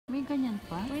ganyan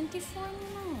pa? 24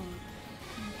 na.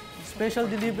 Special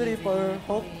delivery for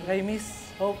Hope, kay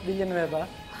Miss Hope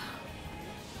Villanueva.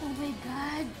 Oh my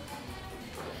God!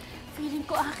 Feeling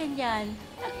ko akin yan.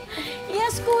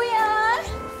 Yes, Kuya!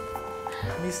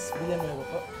 Miss Villanueva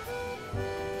po.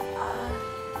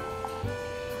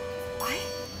 Ay!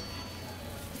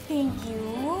 Thank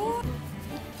you.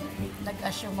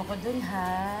 Nag-assume ako dun,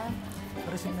 ha?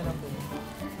 Receive na lang po. Thank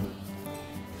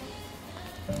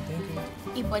you.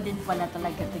 Iba din pala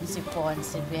talaga din si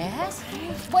Ponce, Bes.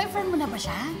 Boyfriend mo na ba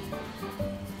siya?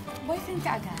 Boyfriend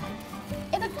ka agad?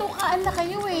 Eh, nagtukaan na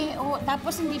kayo eh. O,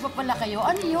 tapos hindi pa pala kayo.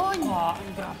 Ano yun?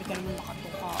 Grabe ka naman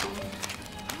nakatuka.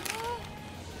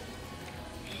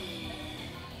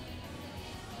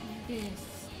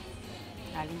 Bes.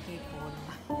 Galing kay Paul.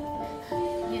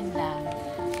 Yun lang.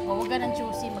 O, huwag ka ng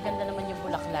choosy. Maganda naman yung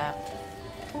bulaklak.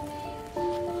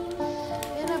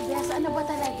 Pero, Bes, ano ba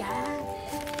talaga?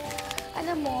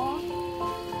 Alam mo,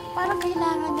 parang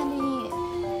kailangan na ni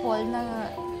Paul na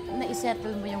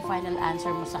i-settle mo yung final answer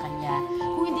mo sa kanya.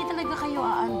 Kung hindi talaga kayo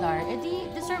aandar, edi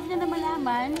deserve niya na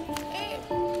malaman. Eh,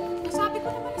 nasabi ko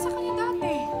naman sa kanya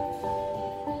dati.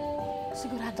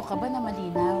 Sigurado ka ba na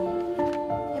malinaw?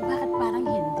 Eh, bakit parang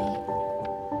hindi?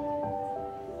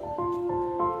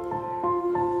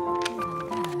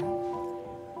 Ganda.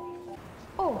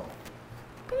 Oh,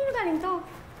 kanino galing to?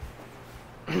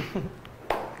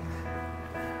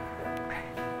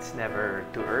 It's never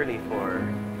too early for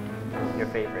your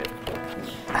favorite.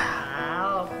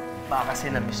 Baka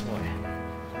kasi na-miss mo eh.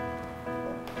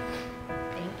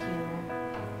 Thank you.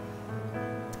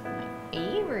 My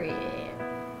favorite.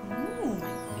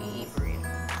 My favorite.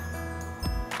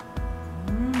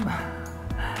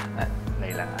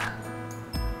 Layla nga.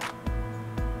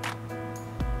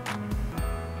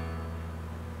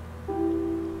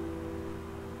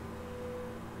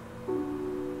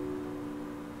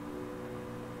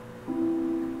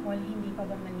 Paul, hindi pa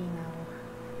ba malinaw?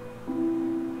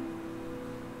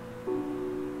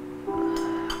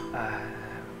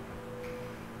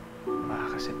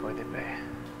 Baka kasi pwede pa eh.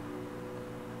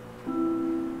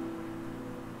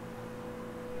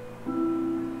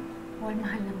 Paul,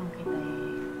 mahal naman kita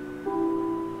eh.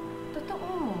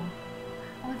 Totoo.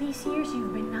 All these years,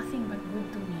 you've been nothing but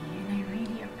good to me, and I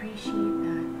really appreciate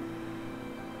that.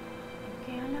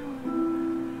 Kaya lang,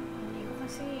 hindi ko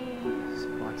kasi... Si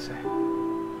Ponce.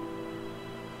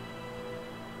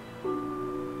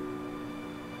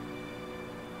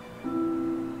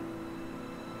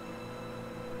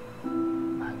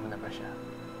 Mahal mo na ba siya?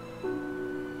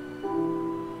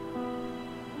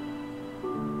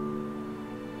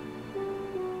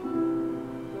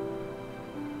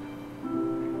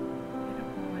 Pero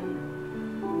Paul,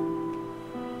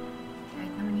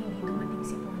 kahit naman hindi dumating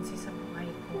si Ponce sa buhay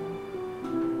ko,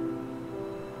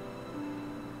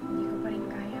 hindi ko pa rin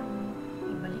kayang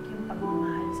ibalik yung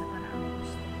pagmamahal sa paraang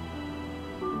gusto.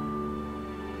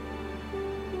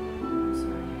 I'm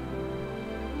sorry.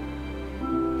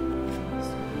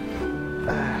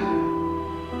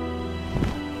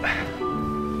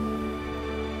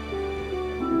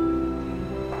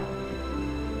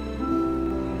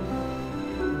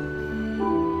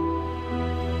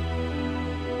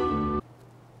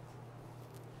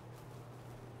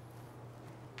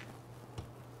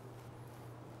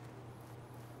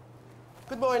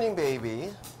 Good morning, baby.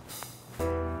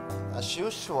 As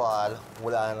usual,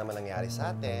 wala na naman nangyari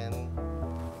sa atin.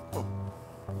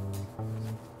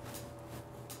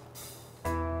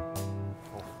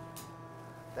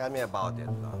 Tell me about it.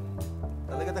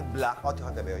 Talaga nag-blackout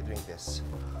yung kagabi. I drink this.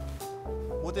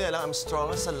 Buti na lang, I'm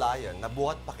strong as a lion.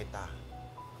 Nabuhat pa kita.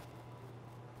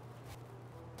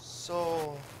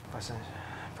 So...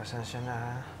 Pasensya na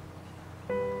ha.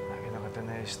 Lagi na kita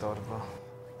na-istorbo.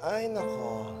 Ay,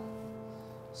 nako.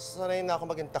 Sanay na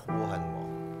ako maging takbuhan mo.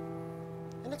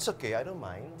 And it's okay, I don't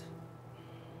mind.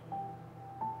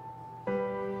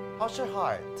 How's your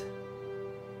heart?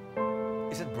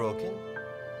 Is it broken?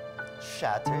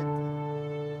 Shattered?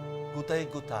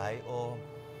 Gutay-gutay o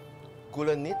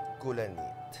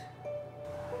gulanit-gulanit?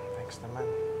 Thanks naman.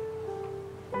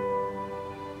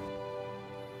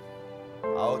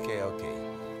 Okay, okay.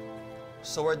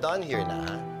 So we're done here na,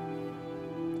 ha?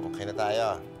 Okay na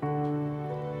tayo.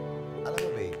 Alam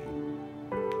mo, baby,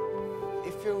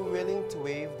 if you're willing to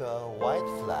wave the white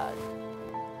flag,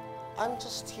 I'm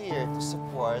just here to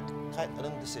support kahit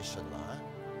anong decision mo, ha?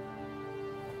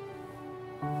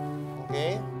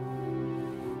 Okay?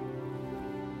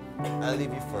 I'll leave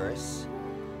you first.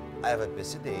 I have a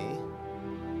busy day.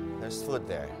 There's food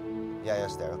there.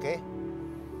 Yaya's there, okay?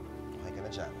 Okay ka na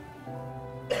dyan.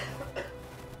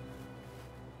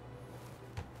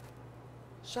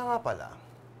 Siya nga pala.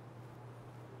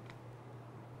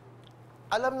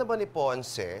 alam na ba ni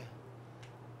Ponce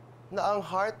na ang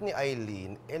heart ni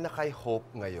Eileen ay nakay Hope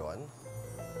ngayon?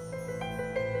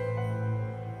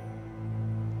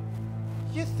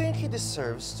 You think he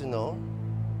deserves to know?